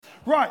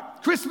Right,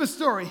 Christmas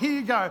story. Here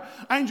you go.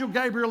 Angel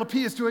Gabriel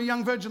appears to a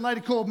young virgin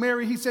lady called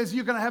Mary. He says,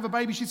 you're going to have a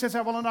baby. She says,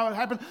 how will I know it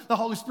happened? The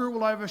Holy Spirit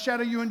will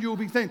overshadow you and you will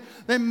be thin.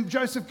 Then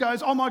Joseph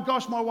goes, oh my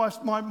gosh,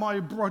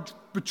 my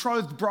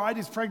betrothed bride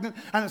is pregnant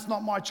and it's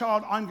not my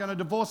child. I'm going to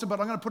divorce her,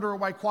 but I'm going to put her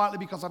away quietly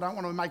because I don't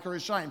want to make her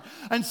ashamed.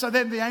 And so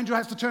then the angel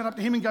has to turn up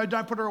to him and go,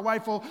 don't put her away,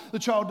 for the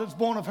child that's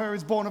born of her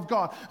is born of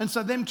God. And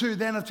so them two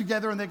then are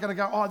together and they're going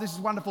to go, oh, this is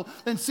wonderful.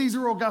 Then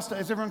Caesar Augusta,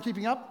 is everyone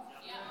keeping up?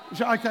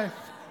 Yeah. Okay.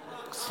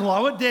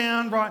 Slow it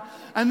down, right?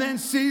 And then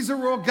Caesar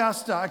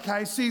Augusta,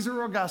 okay?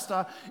 Caesar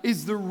Augusta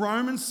is the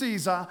Roman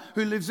Caesar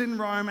who lives in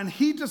Rome, and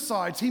he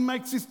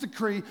makes this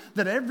decree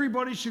that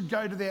everybody should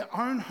go to their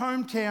own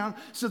hometown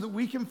so that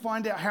we can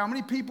find out how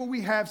many people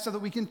we have so that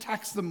we can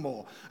tax them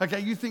more.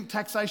 Okay, you think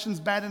taxation's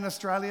bad in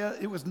Australia?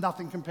 It was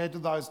nothing compared to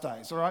those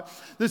days, all right?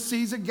 The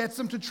Caesar gets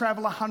them to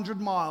travel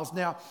 100 miles.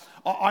 Now,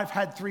 I've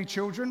had 3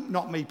 children,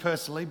 not me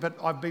personally, but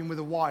I've been with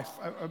a wife,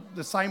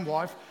 the same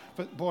wife,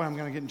 but boy, I'm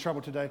going to get in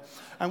trouble today.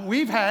 And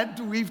we've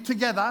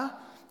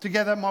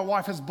together, my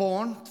wife has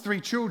born 3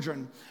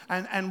 children.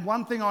 And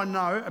one thing I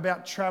know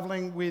about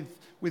traveling with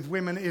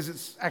women is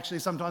it's actually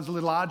sometimes a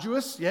little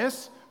arduous.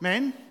 Yes,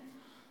 men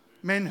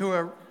who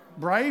are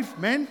brave,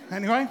 men,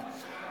 anyway.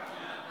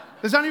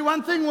 There's only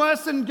one thing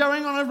worse than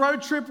going on a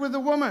road trip with a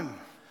woman.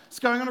 It's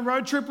going on a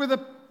road trip with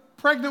a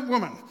pregnant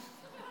woman.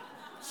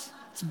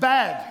 It's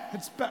bad.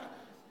 It's bad.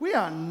 We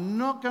are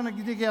not going to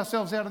dig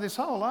ourselves out of this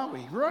hole, are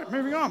we? Right,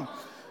 moving on.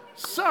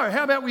 So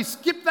how about we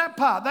skip that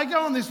part? They go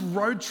on this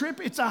road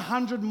trip. It's a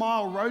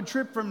 100-mile road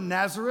trip from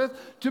Nazareth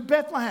to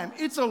Bethlehem.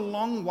 It's a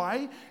long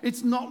way.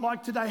 It's not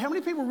like today. How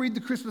many people read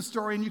the Christmas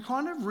story and you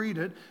kind of read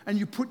it and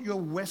you put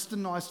your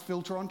westernized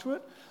filter onto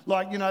it?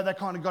 Like, you know, they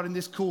kind of got in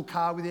this cool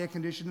car with air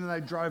conditioning and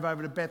they drove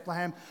over to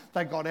Bethlehem.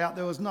 They got out.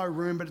 There was no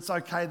room, but it's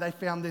okay. They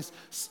found this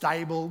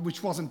stable,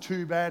 which wasn't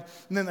too bad.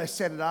 And then they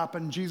set it up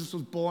and Jesus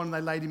was born and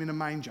they laid him in a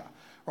manger.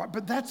 Right,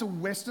 but that's a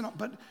Western.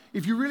 But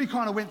if you really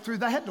kind of went through,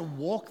 they had to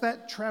walk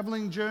that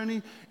traveling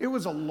journey. It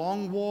was a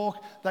long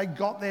walk. They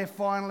got there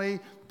finally,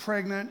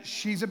 pregnant.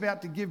 She's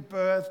about to give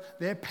birth.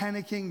 They're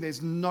panicking.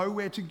 There's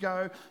nowhere to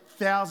go.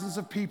 Thousands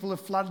of people have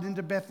flooded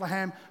into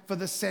Bethlehem for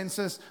the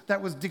census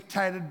that was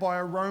dictated by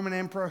a Roman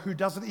emperor who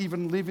doesn't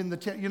even live in the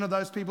town. You know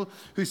those people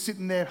who sit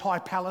in their high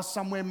palace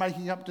somewhere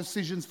making up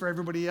decisions for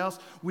everybody else?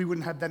 We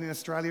wouldn't have that in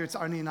Australia. It's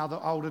only in other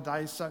older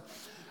days.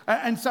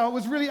 And so it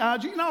was really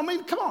arduous. You know, I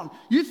mean, come on.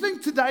 You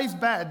think today's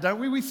bad, don't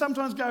we? We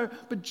sometimes go,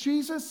 but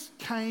Jesus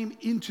came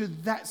into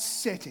that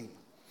setting.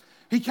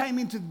 He came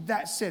into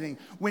that setting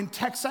when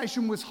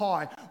taxation was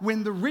high,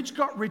 when the rich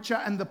got richer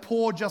and the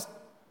poor just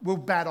were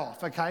bad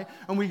off, okay?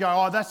 And we go,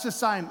 oh, that's the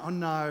same. Oh,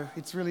 no,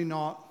 it's really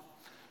not.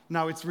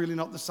 No, it's really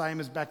not the same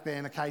as back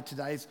then, okay?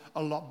 Today's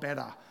a lot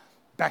better.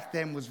 Back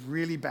then was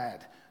really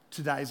bad.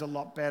 Today's a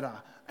lot better.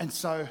 And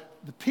so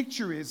the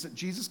picture is that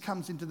Jesus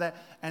comes into that,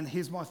 and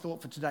here's my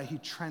thought for today. He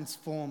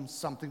transforms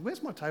something.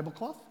 Where's my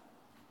tablecloth?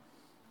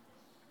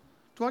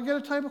 Do I get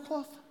a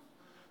tablecloth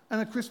and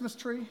a Christmas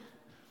tree?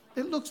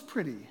 It looks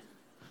pretty.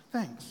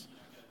 Thanks.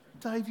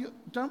 Dave,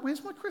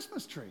 where's my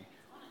Christmas tree?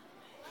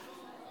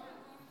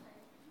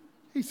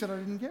 He said I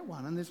didn't get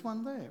one, and there's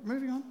one there.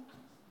 Moving on.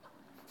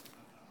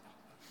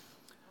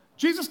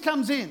 Jesus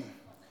comes in.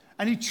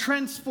 And he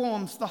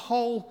transforms the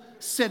whole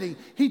setting.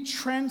 He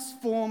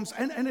transforms,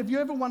 and have you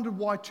ever wondered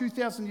why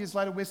 2,000 years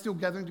later we're still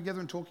gathering together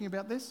and talking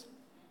about this?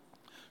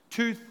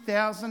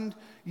 2,000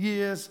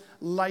 years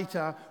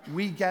later,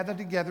 we gather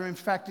together. In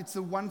fact, it's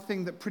the one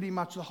thing that pretty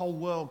much the whole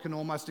world can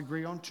almost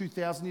agree on.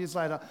 2,000 years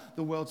later,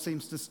 the world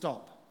seems to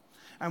stop.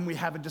 And we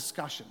have a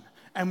discussion.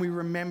 And we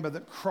remember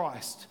that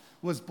Christ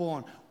was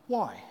born.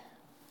 Why?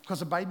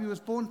 Because a baby was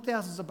born?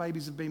 Thousands of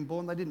babies have been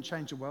born. They didn't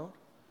change the world.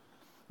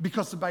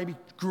 Because the baby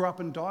grew up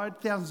and died?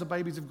 Thousands of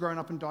babies have grown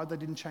up and died. They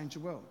didn't change the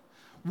world.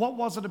 What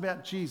was it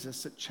about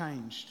Jesus that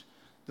changed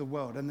the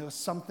world? And there was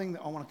something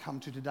that I want to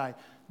come to today.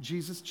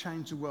 Jesus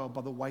changed the world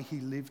by the way he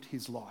lived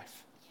his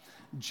life.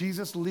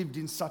 Jesus lived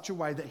in such a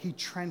way that he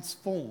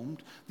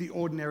transformed the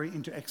ordinary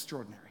into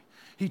extraordinary.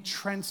 He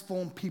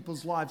transformed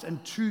people's lives.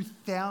 And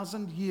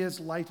 2,000 years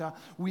later,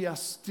 we are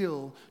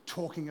still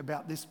talking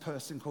about this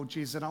person called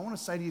Jesus. And I want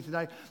to say to you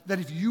today that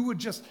if you would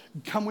just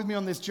come with me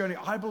on this journey,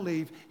 I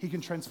believe he can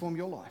transform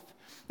your life.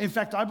 In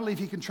fact, I believe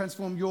he can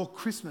transform your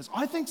Christmas.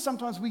 I think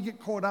sometimes we get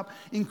caught up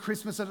in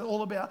Christmas and it's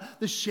all about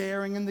the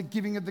sharing and the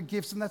giving of the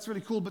gifts, and that's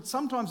really cool. But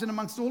sometimes in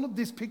amongst all of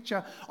this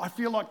picture, I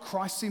feel like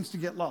Christ seems to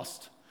get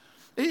lost.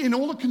 In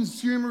all the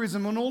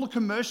consumerism and all the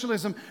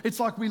commercialism, it's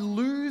like we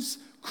lose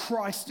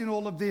Christ in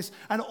all of this,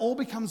 and it all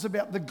becomes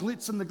about the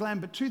glitz and the glam.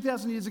 But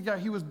 2,000 years ago,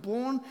 he was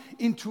born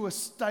into a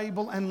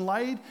stable and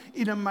laid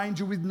in a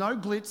manger with no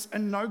glitz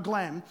and no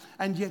glam,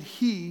 and yet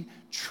he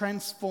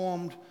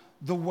transformed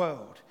the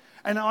world.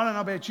 And I don't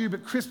know about you,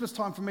 but Christmas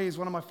time for me is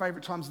one of my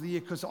favorite times of the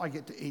year because I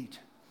get to eat.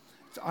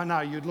 I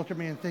know, you'd look at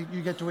me and think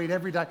you get to eat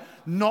every day.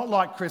 Not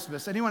like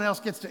Christmas. Anyone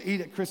else gets to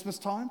eat at Christmas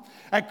time?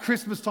 At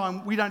Christmas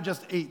time, we don't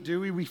just eat, do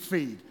we? We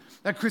feed.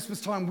 At Christmas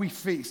time, we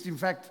feast. In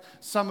fact,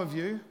 some of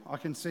you, I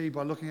can see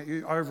by looking at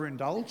you,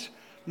 overindulge.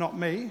 Not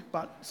me,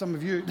 but some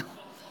of you.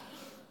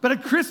 But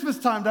at Christmas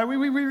time, but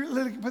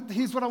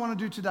here's what I want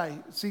to do today.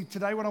 See,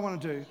 today what I want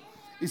to do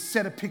is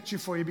set a picture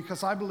for you,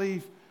 because I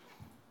believe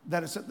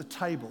that it's at the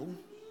table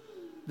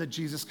that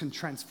Jesus can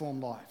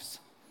transform lives.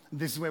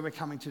 This is where we're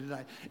coming to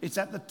today. It's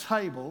at the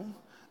table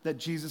that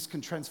Jesus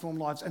can transform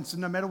lives. And so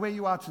no matter where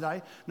you are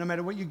today, no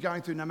matter what you're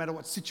going through, no matter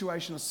what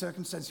situation or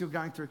circumstance you're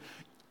going through,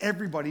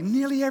 everybody,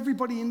 nearly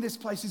everybody in this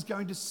place is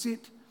going to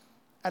sit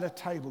at a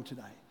table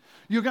today.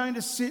 You're going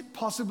to sit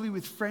possibly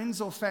with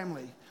friends or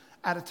family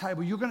at a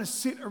table. You're going to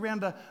sit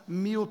around a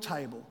meal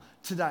table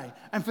today.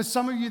 And for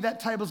some of you, that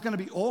table is going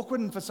to be awkward,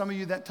 and for some of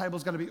you, that table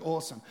is going to be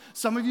awesome.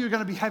 Some of you are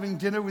going to be having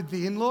dinner with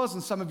the in-laws,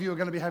 and some of you are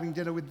going to be having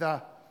dinner with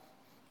the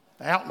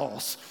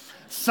outlaws.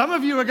 Some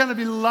of you are going to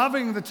be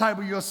loving the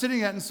table you're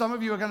sitting at, and some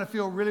of you are going to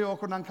feel really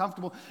awkward and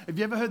uncomfortable. Have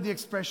you ever heard the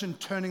expression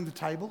turning the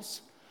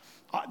tables?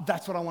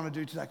 That's what I want to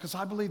do today, because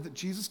I believe that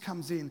Jesus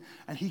comes in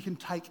and he can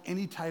take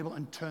any table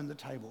and turn the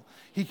table.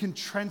 He can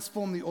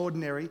transform the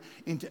ordinary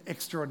into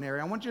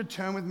extraordinary. I want you to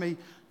turn with me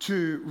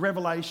to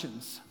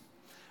Revelations.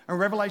 And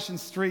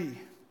Revelations 3,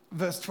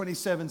 verse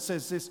 27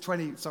 says this,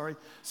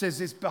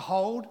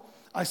 "Behold,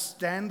 I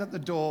stand at the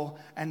door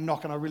and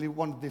knock." And I really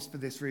wanted this for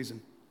this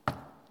reason. I'm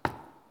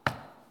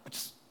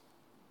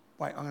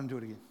going to do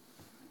it again.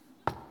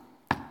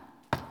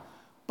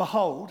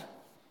 "Behold,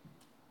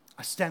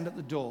 I stand at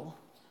the door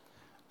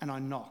and I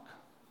knock."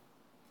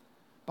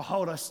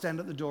 Behold, I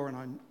stand at the door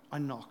and I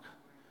knock.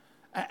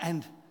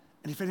 And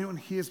if anyone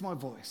hears my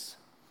voice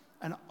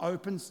and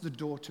opens the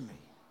door to me,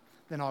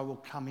 then I will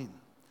come in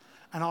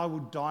and I will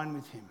dine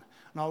with him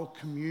and I will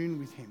commune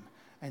with him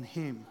and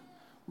him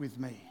with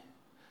me.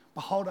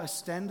 Behold, I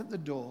stand at the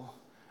door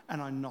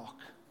and I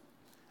knock.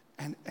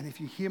 And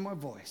if you hear my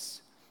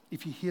voice,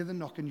 if you hear the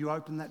knock and you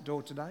open that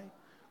door today,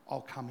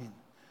 I'll come in.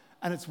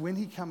 And it's when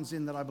he comes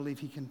in that I believe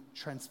he can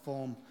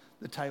transform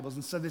the tables.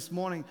 And so this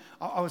morning,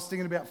 I was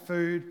thinking about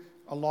food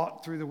a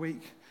lot through the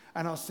week.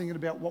 And I was thinking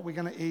about what we're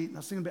going to eat. And I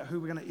was thinking about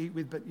who we're going to eat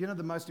with. But you know,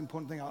 the most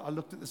important thing, I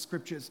looked at the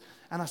scriptures.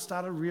 And I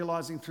started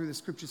realizing through the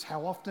scriptures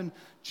how often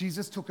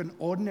Jesus took an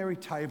ordinary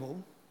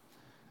table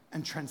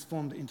and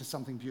transformed it into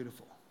something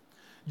beautiful.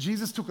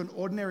 Jesus took an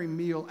ordinary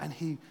meal and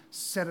he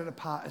set it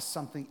apart as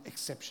something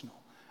exceptional.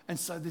 And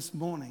so this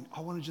morning,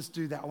 I want to just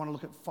do that. I want to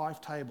look at 5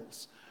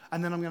 tables.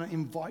 And then I'm going to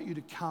invite you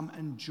to come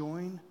and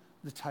join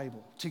the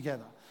table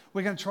together.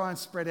 We're going to try and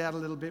spread out a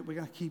little bit. We're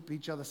going to keep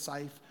each other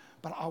safe.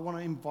 But I want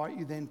to invite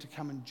you then to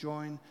come and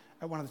join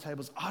at one of the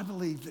tables. I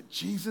believe that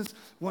Jesus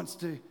wants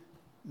to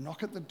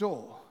knock at the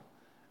door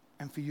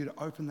and for you to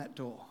open that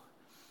door.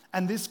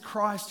 And this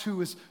Christ who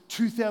was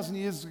 2,000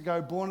 years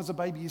ago born as a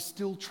baby is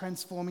still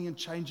transforming and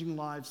changing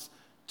lives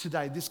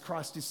today. This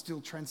Christ is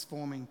still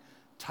transforming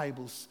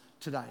tables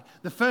today.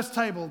 The first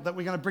table that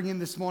we're going to bring in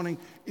this morning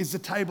is the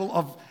table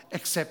of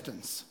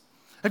acceptance.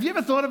 Have you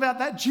ever thought about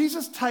that?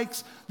 Jesus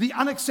takes the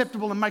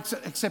unacceptable and makes it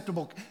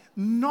acceptable,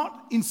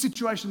 not in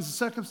situations and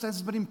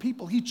circumstances, but in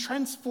people. He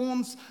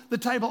transforms the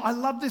table. I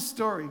love this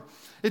story.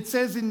 It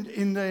says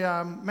in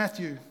the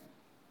Matthew,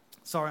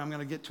 sorry, I'm going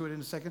to get to it in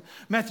a second.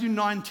 Matthew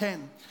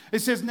 9:10.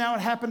 It says, "Now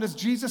it happened as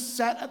Jesus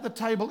sat at the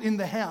table in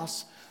the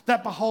house,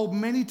 that behold,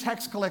 many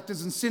tax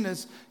collectors and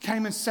sinners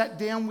came and sat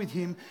down with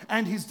him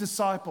and his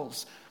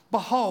disciples.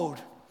 Behold,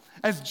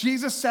 as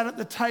Jesus sat at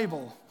the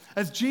table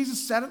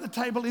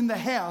in the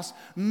house,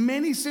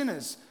 many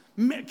sinners."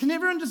 Can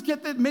everyone just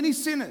get that? Many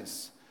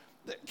sinners.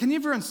 Can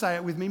everyone say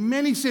it with me?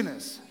 Many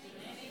sinners.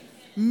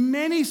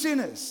 Many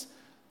sinners.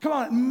 Come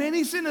on,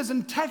 many sinners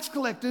and tax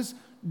collectors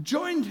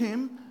joined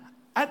him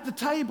at the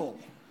table.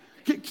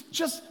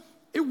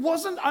 It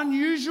wasn't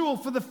unusual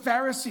for the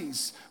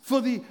Pharisees, for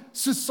the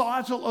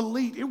societal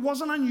elite. It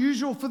wasn't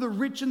unusual for the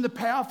rich and the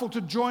powerful to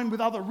join with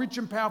other rich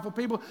and powerful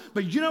people.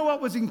 But you know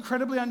what was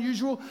incredibly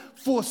unusual?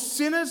 For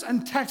sinners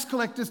and tax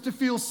collectors to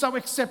feel so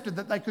accepted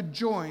that they could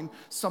join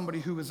somebody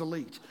who was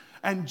elite.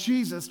 And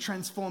Jesus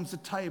transforms the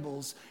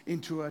tables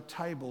into a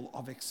table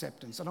of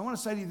acceptance. And I want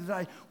to say to you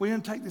today, we're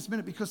going to take this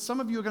minute because some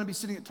of you are going to be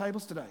sitting at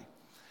tables today.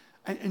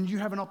 And you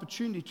have an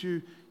opportunity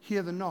to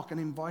hear the knock and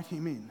invite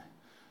him in.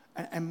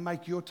 And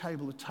make your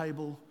table a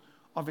table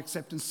of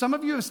acceptance. Some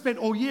of you have spent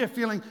all year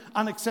feeling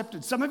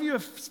unaccepted. Some of you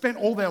have spent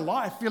all their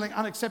life feeling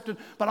unaccepted.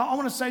 But I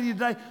want to say to you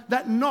today,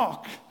 that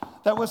knock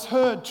that was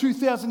heard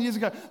 2,000 years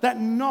ago, that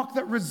knock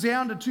that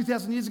resounded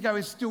 2,000 years ago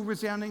is still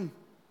resounding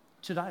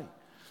today.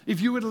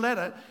 If you would let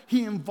it,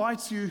 he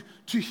invites you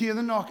to hear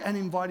the knock and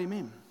invite him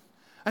in.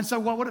 And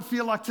so what would it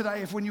feel like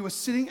today if when you were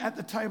sitting at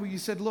the table, you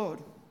said, "Lord,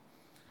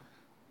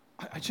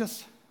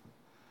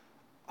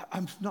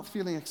 I'm not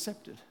feeling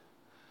accepted.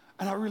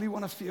 And I really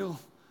want to feel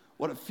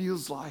what it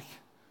feels like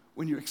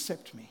when you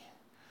accept me."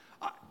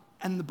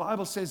 And the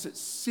Bible says that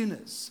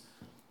sinners,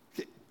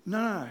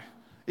 no.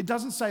 It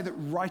doesn't say that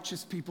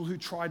righteous people who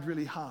tried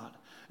really hard.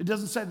 It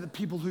doesn't say that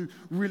people who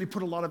really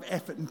put a lot of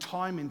effort and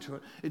time into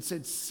it. It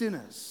said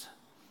sinners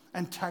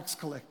and tax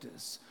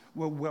collectors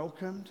were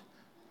welcomed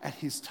at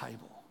his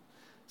table.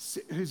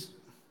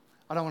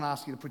 I don't want to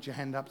ask you to put your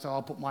hand up, so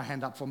I'll put my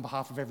hand up on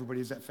behalf of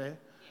everybody. Is that fair?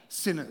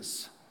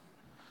 Sinners,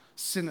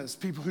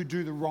 people who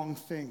do the wrong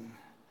thing.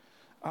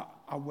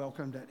 are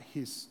welcomed at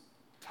his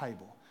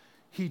table.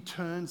 He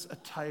turns a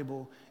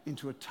table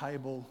into a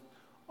table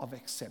of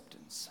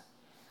acceptance.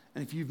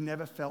 And if you've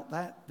never felt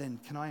that, then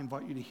can I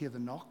invite you to hear the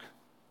knock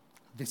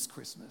this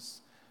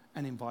Christmas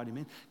and invite him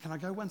in? Can I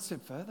go one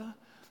step further?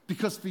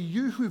 Because for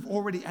you who've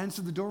already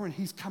answered the door and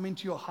he's come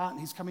into your heart and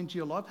he's come into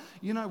your life,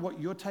 you know what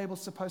your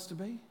table's supposed to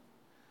be?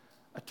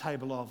 A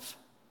table of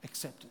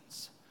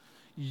acceptance.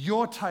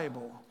 Your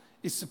table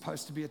is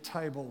supposed to be a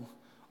table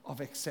of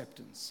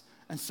acceptance.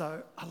 And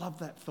so I love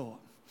that thought.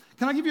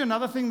 Can I give you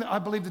another thing that I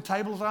believe the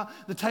tables are?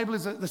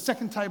 The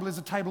second table is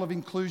a table of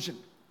inclusion.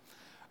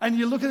 And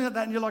you're looking at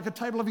that and you're like, a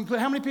table of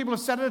inclusion. How many people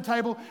have sat at a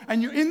table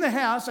and you're in the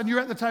house and you're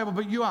at the table,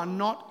 but you are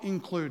not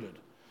included?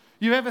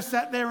 You ever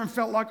sat there and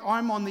felt like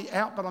I'm on the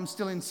out, but I'm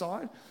still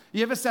inside?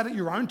 You ever sat at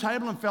your own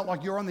table and felt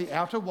like you're on the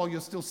outer while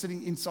you're still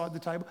sitting inside the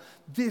table?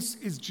 This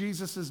is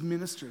Jesus'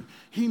 ministry.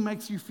 He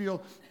makes you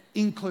feel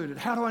included.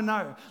 How do I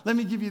know? Let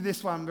me give you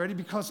this one, ready?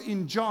 Because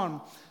in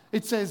John,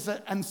 it says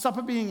that, and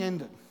supper being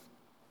ended,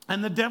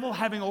 and the devil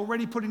having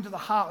already put into the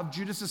heart of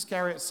Judas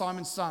Iscariot,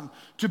 Simon's son,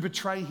 to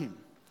betray him.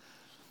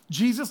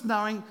 Jesus,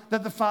 knowing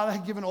that the Father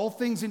had given all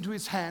things into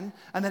his hand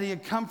and that he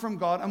had come from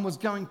God and was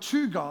going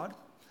to God,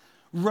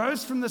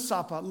 rose from the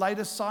supper, laid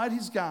aside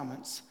his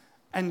garments,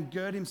 and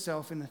girded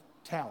himself in a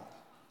towel.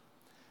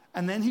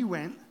 And then he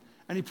went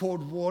and he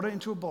poured water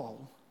into a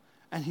bowl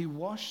and he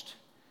washed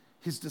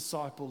his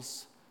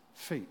disciples'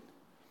 feet.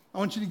 I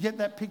want you to get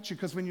that picture,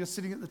 because when you're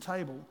sitting at the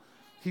table,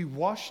 he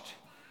washed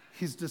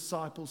his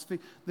disciples'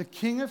 feet. The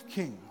King of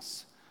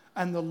Kings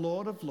and the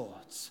Lord of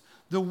Lords,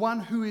 the one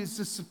who is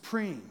the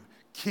supreme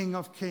King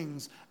of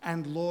Kings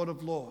and Lord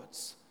of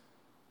Lords,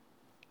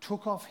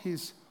 took off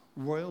his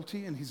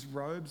royalty and his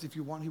robes. If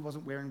you want, he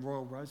wasn't wearing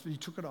royal robes, but he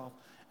took it off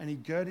and he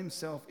girded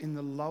himself in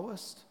the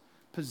lowest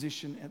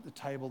position at the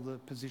table, the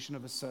position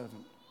of a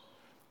servant.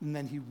 And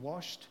then he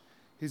washed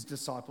his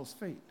disciples'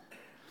 feet.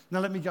 Now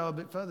let me go a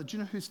bit further. Do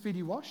you know whose feet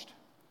he washed?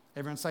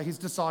 Everyone say his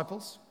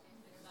disciples.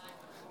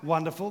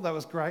 Wonderful, that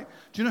was great.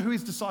 Do you know who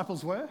his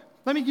disciples were?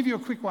 Let me give you a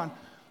quick one.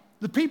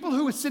 The people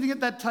who were sitting at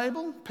that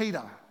table,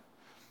 Peter.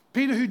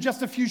 Peter, who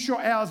just a few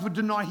short hours would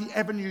deny he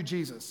ever knew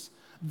Jesus.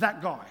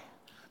 That guy.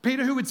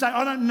 Peter, who would say,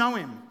 I don't know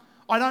him.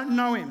 I don't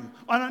know him.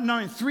 I don't know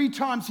him. 3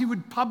 times he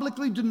would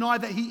publicly deny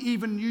that he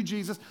even knew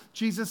Jesus.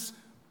 Jesus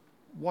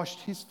washed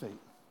his feet.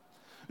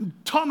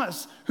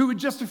 Thomas, who would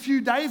just a few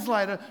days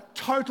later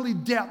totally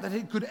doubt that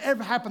it could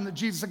ever happen that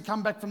Jesus had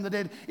come back from the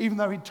dead, even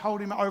though he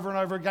told him over and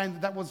over again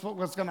that that was what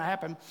was going to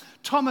happen.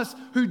 Thomas,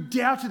 who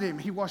doubted him,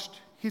 he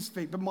washed his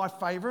feet. But my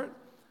favorite,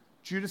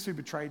 Judas, who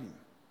betrayed him.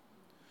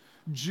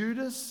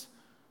 Judas,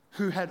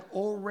 who had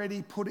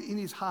already put it in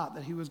his heart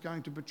that he was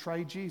going to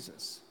betray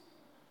Jesus.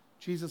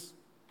 Jesus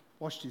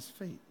washed his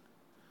feet.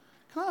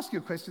 Can I ask you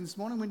a question this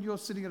morning? When you're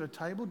sitting at a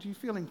table, do you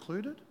feel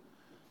included?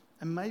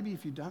 And maybe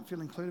if you don't feel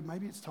included,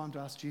 maybe it's time to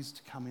ask Jesus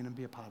to come in and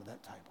be a part of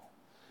that table.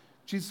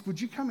 Jesus, would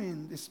you come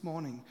in this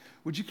morning?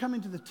 Would you come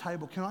into the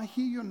table? Can I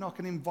hear your knock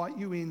and invite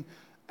you in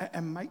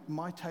and make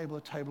my table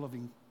a table of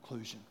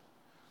inclusion?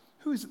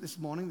 Who is it this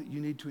morning that you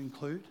need to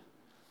include?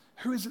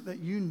 Who is it that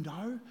you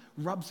know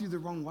rubs you the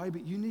wrong way,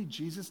 but you need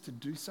Jesus to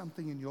do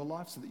something in your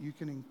life so that you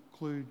can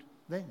include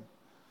them?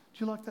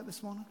 Do you like that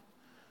this morning?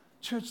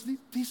 Church,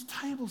 these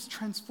tables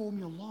transform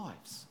your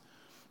lives.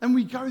 And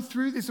we go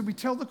through this and we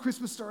tell the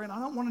Christmas story, and I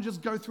don't want to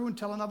just go through and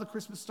tell another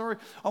Christmas story.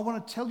 I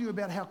want to tell you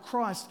about how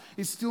Christ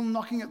is still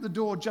knocking at the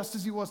door just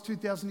as he was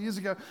 2,000 years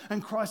ago,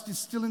 and Christ is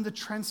still in the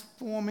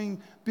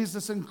transforming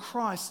business, and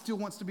Christ still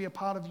wants to be a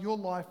part of your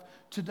life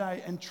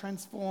today and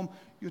transform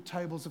your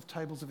tables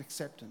of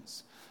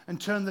acceptance and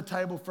turn the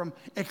table from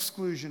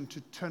exclusion to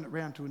turn it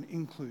around to an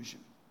inclusion.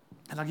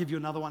 And I'll give you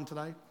another one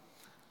today.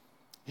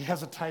 He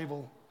has a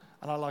table,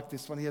 and I like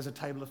this one. He has a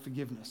table of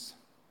forgiveness.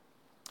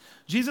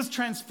 Jesus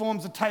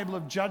transforms a table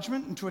of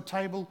judgment into a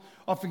table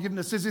of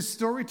forgiveness. There's this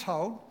story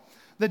told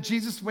that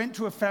Jesus went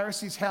to a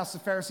Pharisee's house. The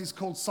Pharisee's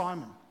called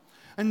Simon.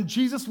 And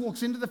Jesus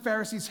walks into the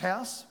Pharisee's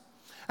house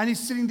and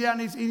he's sitting down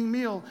and he's eating a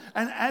meal.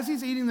 And as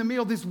he's eating the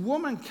meal, this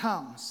woman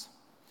comes.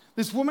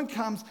 This woman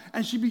comes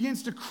and she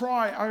begins to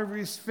cry over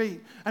his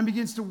feet and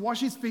begins to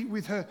wash his feet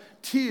with her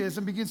tears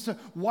and begins to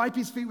wipe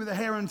his feet with her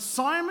hair. And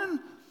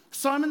Simon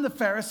the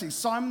Pharisee,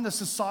 Simon the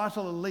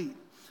societal elite,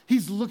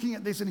 he's looking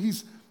at this and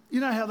he's, you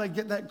know how they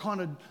get that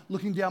kind of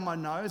looking down my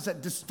nose,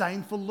 that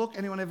disdainful look?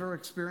 Anyone ever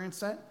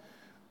experienced that?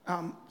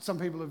 Some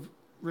people are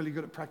really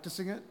good at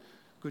practicing it.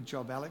 Good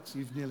job, Alex.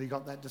 You've nearly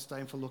got that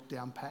disdainful look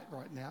down pat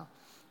right now.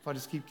 If I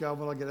just keep going,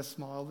 will I get a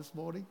smile this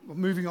morning? Well,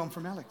 moving on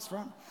from Alex,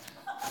 right?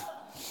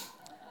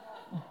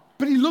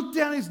 But he looked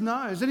down his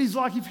nose and he's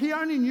like, if he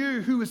only knew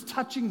who was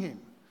touching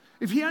him,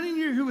 if he only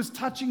knew who was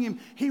touching him,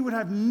 he would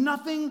have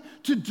nothing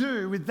to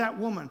do with that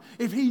woman.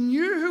 If he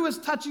knew who was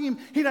touching him,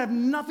 he'd have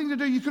nothing to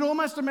do. You could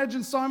almost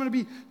imagine Simon to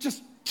be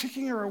just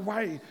kicking her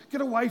away. Get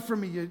away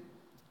from me, you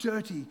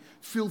dirty,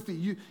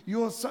 filthy.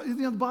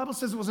 The Bible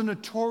says it was a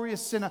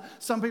notorious sinner.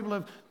 Some people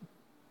have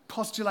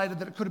postulated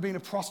that it could have been a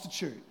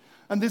prostitute.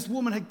 And this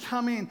woman had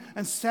come in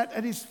and sat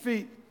at his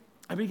feet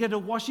And began to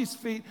wash his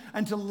feet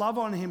and to love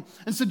on him.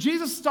 And so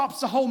Jesus stops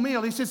the whole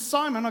meal. He says,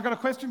 Simon, I've got a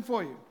question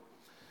for you.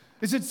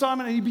 He said,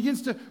 Simon, and he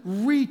begins to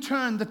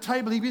return the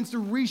table. He begins to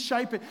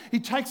reshape it. He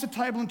takes the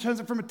table and turns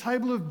it from a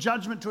table of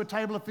judgment to a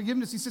table of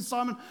forgiveness. He says,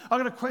 Simon, I've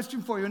got a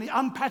question for you. And he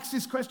unpacks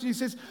this question. He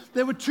says,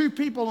 there were two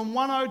people, and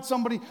one owed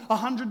somebody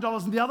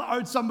 $100 and the other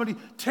owed somebody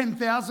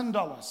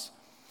 $10,000.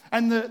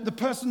 And the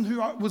person who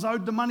was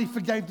owed the money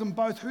forgave them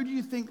both. Who do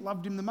you think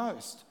loved him the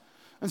most?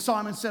 And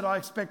Simon said, I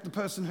expect the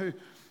person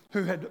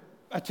who had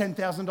a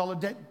 $10,000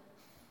 debt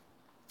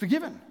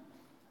forgiven.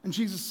 And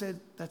Jesus said,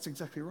 that's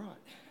exactly right.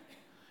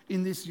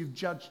 In this you've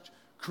judged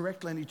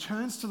correctly. And he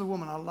turns to the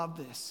woman. I love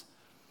this.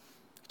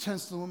 He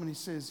turns to the woman. He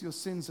says, your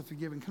sins are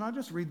forgiven. Can I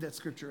just read that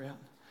scripture out?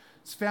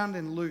 It's found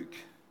in Luke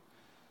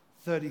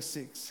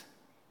 36. It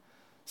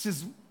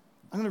says,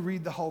 I'm going to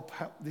read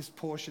this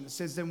portion. It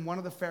says, then one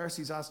of the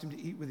Pharisees asked him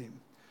to eat with him.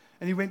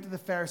 And he went to the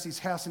Pharisee's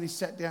house and he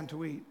sat down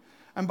to eat.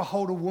 And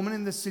behold, a woman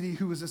in the city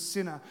who was a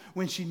sinner,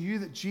 when she knew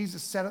that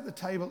Jesus sat at the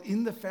table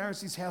in the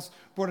Pharisee's house,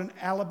 brought an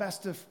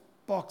alabaster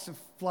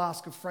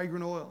flask of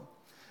fragrant oil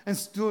and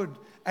stood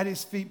at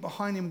his feet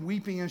behind him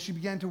weeping. And she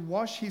began to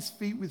wash his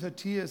feet with her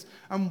tears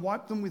and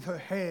wiped them with her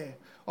hair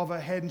of her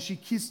head. And she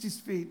kissed his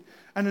feet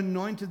and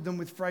anointed them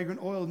with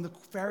fragrant oil. And the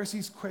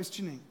Pharisees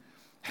questioning,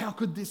 how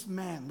could this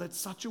man let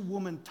such a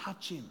woman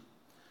touch him?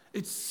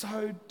 It's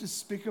so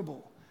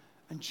despicable.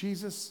 And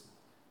Jesus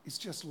is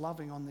just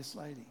loving on this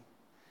lady.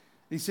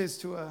 He says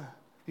to her,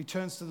 he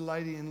turns to the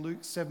lady in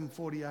Luke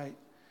 7:48,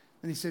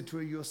 and he said to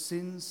her, your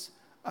sins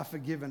are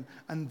forgiven.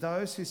 And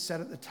those who sat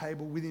at the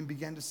table with him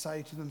began to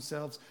say to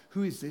themselves,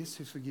 who is this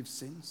who forgives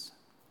sins?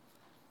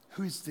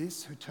 Who is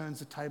this who turns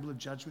the table of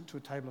judgment to a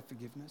table of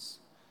forgiveness?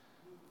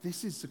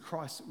 This is the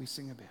Christ that we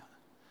sing about.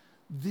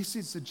 This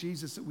is the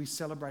Jesus that we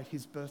celebrate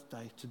his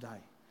birthday today.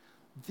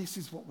 This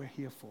is what we're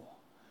here for.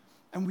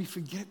 And we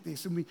forget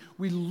this and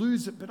we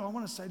lose it. But I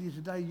want to say to you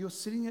today, you're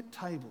sitting at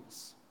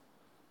tables.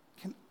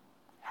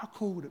 How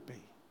cool would it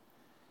be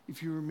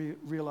if you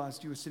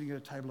realized you were sitting at a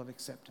table of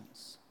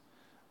acceptance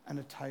and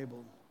a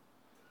table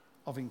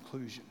of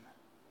inclusion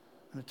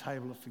and a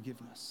table of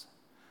forgiveness?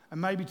 And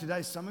maybe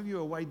today some of you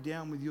are weighed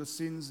down with your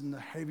sins and the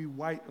heavy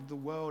weight of the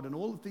world and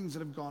all the things that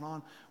have gone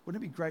on.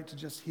 Wouldn't it be great to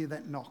just hear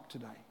that knock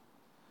today?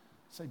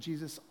 Say,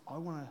 Jesus, I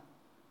want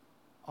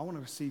to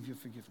receive your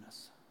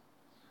forgiveness.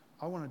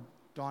 I want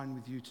to dine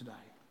with you today.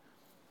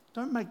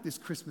 Don't make this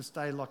Christmas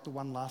day like the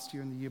one last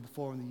year and the year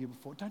before and the year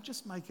before. Don't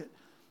just make it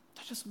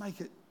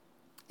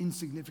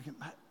insignificant.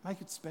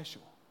 Make it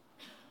special.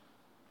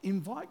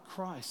 Invite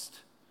Christ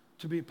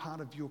to be a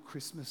part of your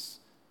Christmas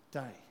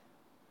day.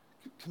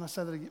 Can I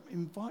say that again?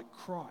 Invite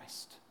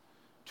Christ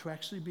to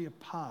actually be a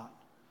part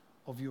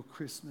of your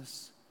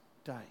Christmas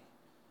day.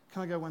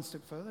 Can I go one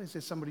step further? Is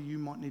there somebody you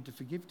might need to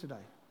forgive today?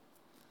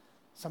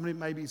 Somebody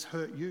maybe has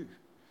hurt you.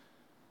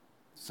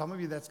 Some of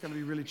you that's going to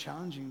be really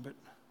challenging, but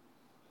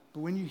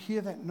when you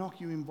hear that knock,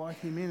 you invite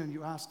him in and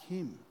you ask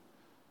him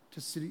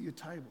to sit at your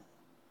table.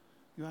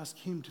 You ask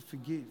him to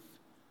forgive,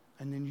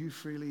 and then you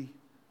freely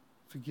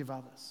forgive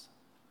others.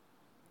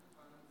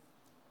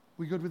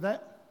 We good with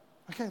that?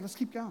 Okay, let's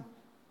keep going.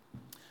 I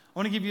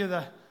want to give you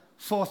the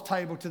fourth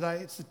table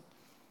today. The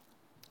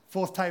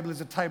fourth table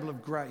is a table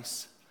of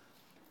grace.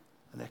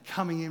 And they're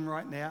coming in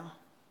right now.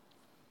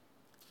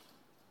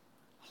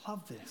 I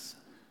love this.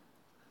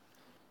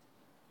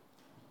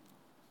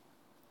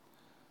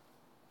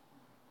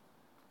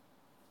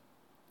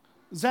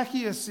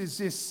 Zacchaeus is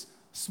this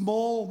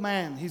small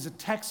man. He's a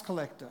tax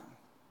collector.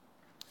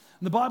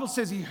 And the Bible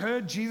says he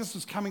heard Jesus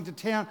was coming to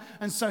town,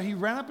 and so he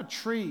ran up a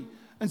tree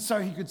and so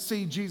he could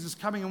see Jesus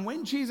coming. And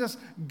when Jesus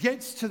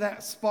gets to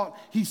that spot,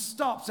 he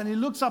stops and he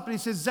looks up and he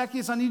says,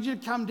 Zacchaeus, I need you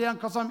to come down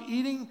because I'm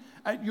eating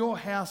at your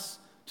house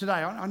today.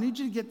 I need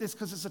you to get this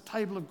because it's a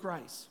table of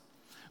grace.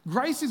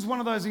 Grace is one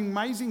of those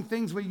amazing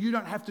things where you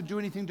don't have to do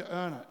anything to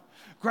earn it.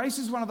 Grace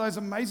is one of those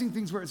amazing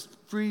things where it's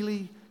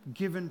freely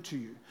given to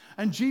you.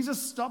 And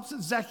Jesus stops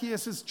at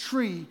Zacchaeus'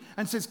 tree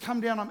and says,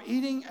 come down, I'm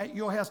eating at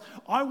your house.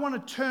 I want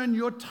to turn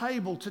your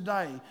table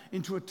today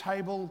into a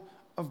table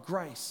of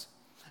grace.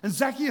 And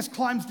Zacchaeus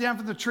climbs down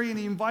from the tree and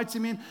he invites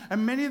him in.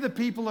 And many of the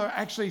people are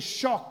actually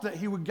shocked that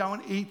he would go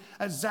and eat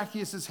at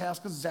Zacchaeus' house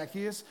because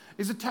Zacchaeus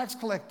is a tax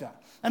collector.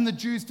 And the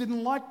Jews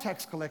didn't like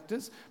tax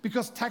collectors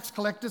because tax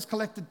collectors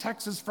collected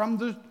taxes from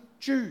the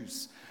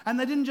Jews. And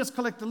they didn't just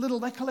collect a little,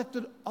 they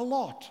collected a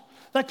lot.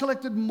 They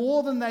collected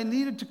more than they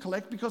needed to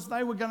collect because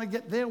they were going to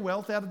get their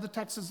wealth out of the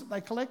taxes that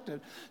they collected.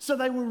 So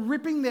they were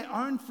ripping their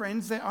own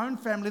friends, their own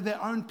family,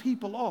 their own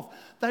people off.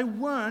 They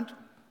weren't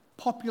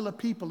popular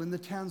people in the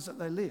towns that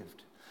they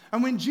lived.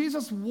 And when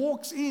Jesus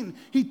walks in,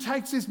 he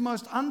takes this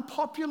most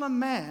unpopular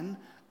man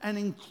and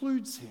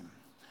includes him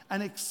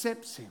and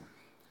accepts him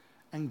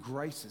and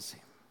graces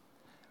him.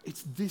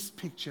 It's this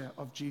picture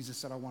of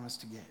Jesus that I want us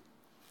to get.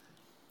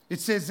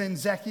 It says, then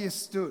Zacchaeus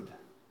stood.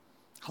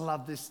 I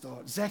love this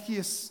thought.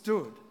 Zacchaeus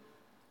stood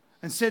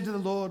and said to the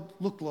Lord,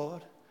 look,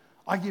 Lord,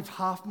 I give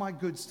half my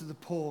goods to the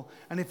poor,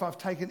 and if I've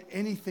taken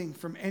anything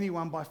from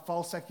anyone by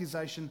false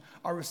accusation,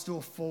 I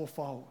restore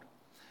fourfold.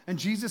 And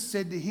Jesus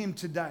said to him,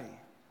 today,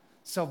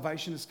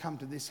 salvation has come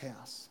to this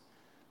house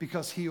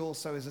because he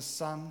also is a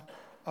son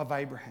of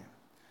Abraham.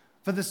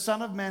 For the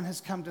Son of Man has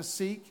come to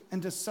seek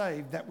and to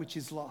save that which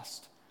is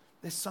lost.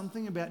 There's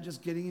something about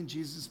just getting in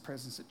Jesus'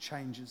 presence that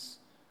changes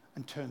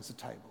and turns the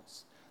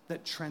tables,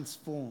 that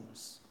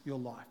transforms your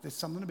life. There's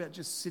something about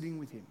just sitting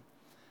with him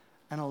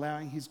and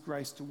allowing his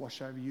grace to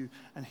wash over you,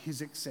 and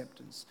his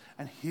acceptance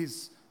and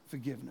his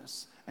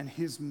forgiveness and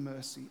his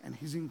mercy and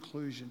his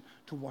inclusion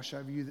to wash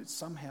over you that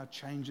somehow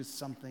changes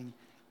something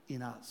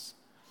in us.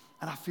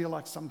 And I feel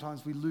like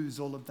sometimes we lose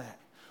all of that.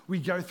 We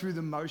go through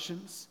the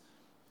motions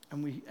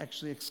and we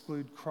actually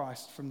exclude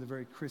Christ from the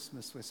very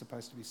Christmas we're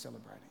supposed to be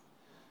celebrating.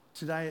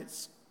 Today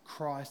it's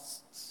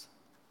Christ's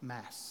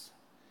Mass.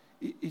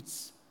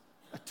 It's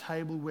a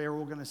table we're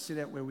all going to sit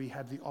at where we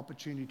have the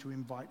opportunity to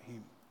invite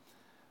him.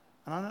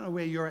 And I don't know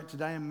where you're at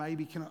today, and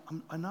maybe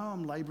I know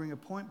I'm labouring a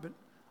point, but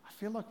I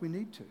feel like we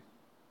need to.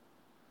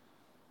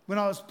 When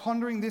I was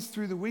pondering this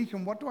through the week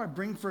and what do I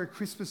bring for a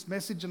Christmas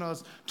message, and I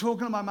was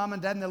talking to my mum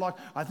and dad, and they're like,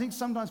 I think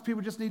sometimes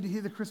people just need to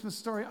hear the Christmas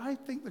story. I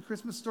think the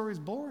Christmas story is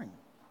boring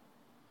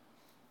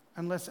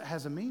unless it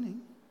has a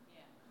meaning.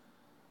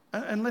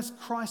 Yeah. Unless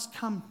Christ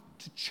come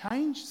to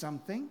change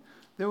something.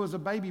 There was a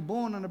baby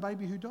born and a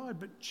baby who died,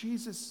 but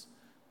Jesus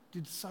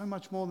did so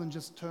much more than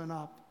just turn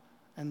up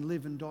and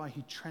live and die.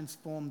 He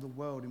transformed the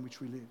world in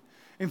which we live.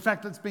 In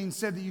fact, it's been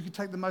said that you could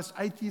take the most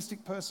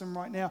atheistic person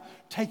right now,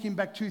 take him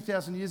back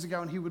 2,000 years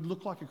ago, and he would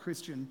look like a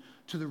Christian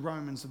to the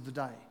Romans of the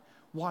day.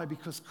 Why?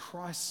 Because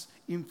Christ's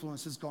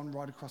influence has gone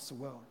right across the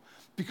world.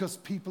 Because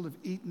people have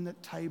eaten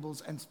at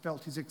tables and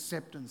felt his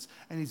acceptance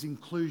and his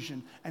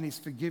inclusion and his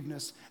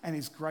forgiveness and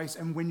his grace.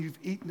 And when you've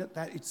eaten at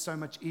that, it's so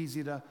much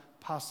easier to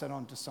pass that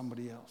on to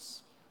somebody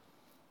else.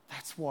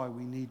 That's why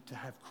we need to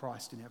have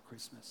Christ in our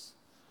Christmas.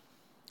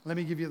 Let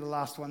me give you the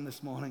last one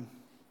this morning.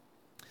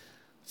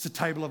 It's the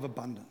table of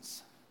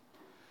abundance.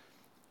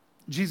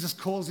 Jesus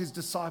calls his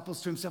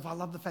disciples to himself. I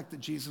love the fact that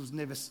Jesus was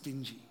never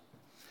stingy.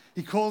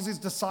 He calls his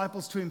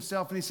disciples to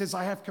himself and he says,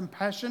 I have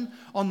compassion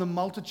on the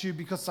multitude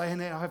because they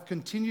now have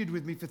continued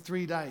with me for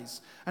 3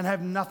 days and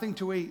have nothing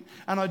to eat.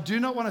 And I do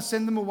not want to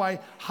send them away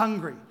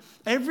hungry.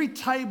 Every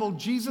table,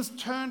 Jesus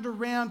turned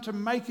around to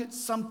make it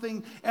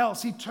something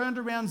else. He turned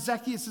around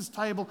Zacchaeus'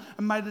 table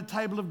and made a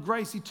table of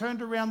grace. He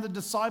turned around the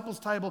disciples'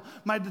 table,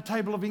 made the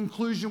table of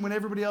inclusion when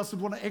everybody else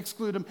would want to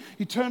exclude him.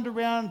 He turned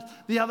around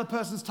the other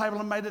person's table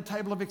and made a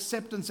table of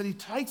acceptance. And he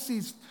takes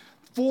these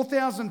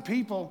 4,000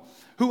 people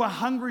who are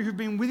hungry, who've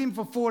been with him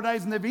for 4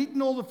 days, and they've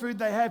eaten all the food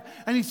they have.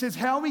 And he says,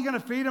 how are we going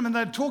to feed them? And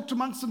they talked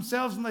amongst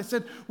themselves, and they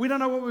said, we don't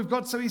know what we've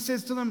got. So he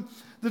says to them,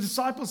 the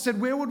disciples said,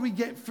 where would we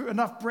get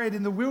enough bread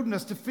in the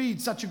wilderness to feed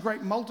such a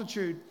great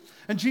multitude?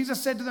 And Jesus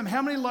said to them,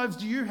 how many loaves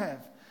do you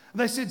have? And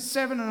they said,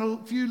 7 and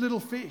a few little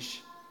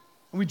fish.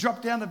 And we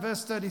drop down to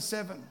verse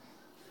 37.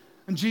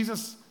 And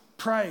Jesus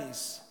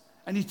prays,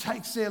 and he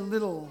takes their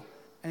little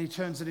and he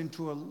turns it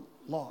into a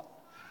lot.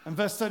 And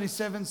verse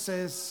 37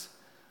 says,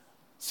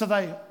 so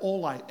they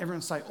all ate.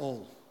 Everyone say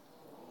all.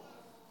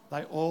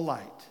 They all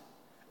ate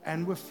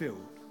and were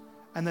filled.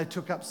 And they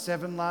took up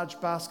 7 large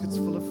baskets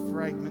full of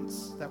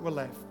fragments that were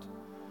left.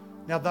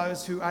 Now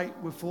those who ate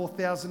were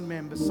 4,000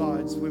 men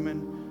besides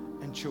women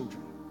and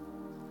children.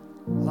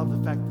 I love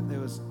the fact that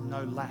there was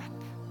no lack.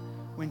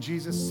 When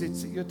Jesus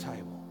sits at your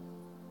table,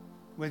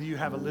 whether you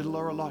have a little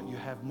or a lot, you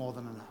have more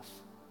than enough.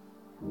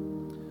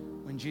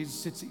 When Jesus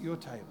sits at your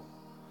table,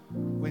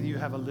 whether you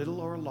have a little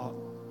or a lot,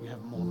 you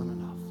have more than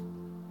enough.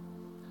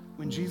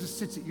 When Jesus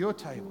sits at your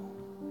table,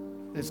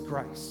 there's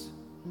grace.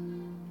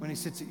 When he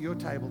sits at your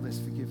table, there's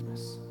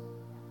forgiveness.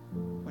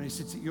 When he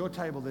sits at your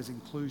table, there's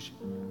inclusion.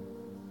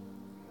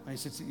 When he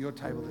sits at your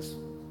table, there's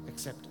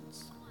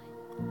acceptance.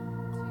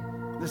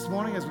 This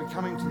morning, as we're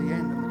coming to the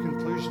end and the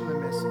conclusion of the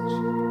message,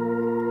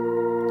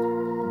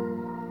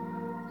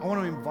 I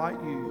want to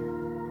invite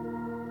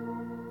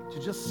you to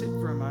just sit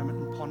for a moment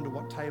and ponder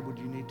what table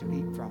do you need to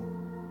eat from.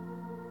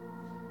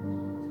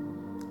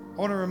 I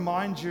want to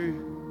remind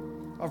you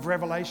of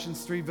Revelation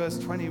 3 verse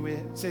 20 where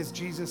it says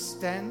Jesus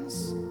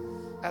stands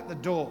at the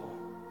door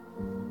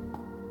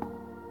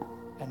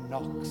and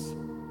knocks.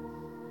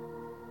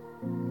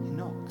 He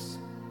knocks.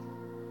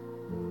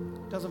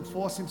 Doesn't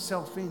force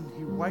himself in.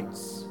 He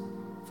waits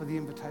for the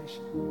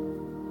invitation.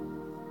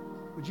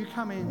 Would you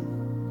come in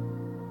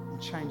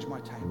and change my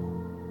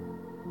table?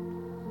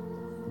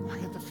 I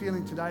get the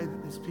feeling today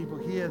that there's people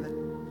here that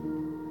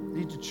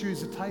need to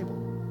choose a table.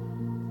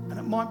 And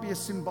it might be a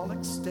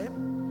symbolic step,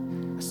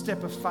 a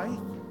step of faith.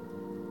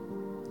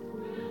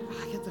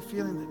 I get the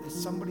feeling that there's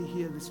somebody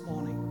here this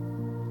morning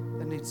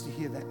that needs to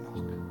hear that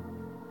knock.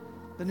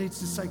 That needs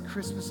to say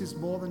Christmas is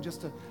more than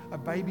just a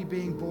baby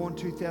being born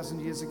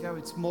 2,000 years ago.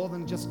 It's more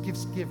than just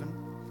gifts given.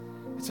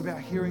 It's about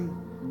hearing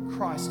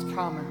Christ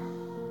come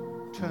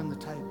and turn the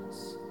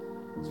tables.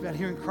 It's about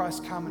hearing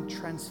Christ come and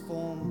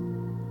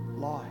transform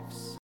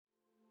lives.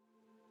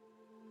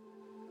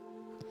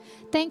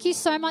 Thank you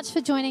so much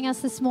for joining us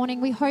this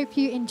morning. We hope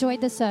you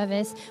enjoyed the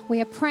service. We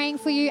are praying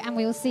for you and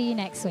we will see you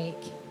next week.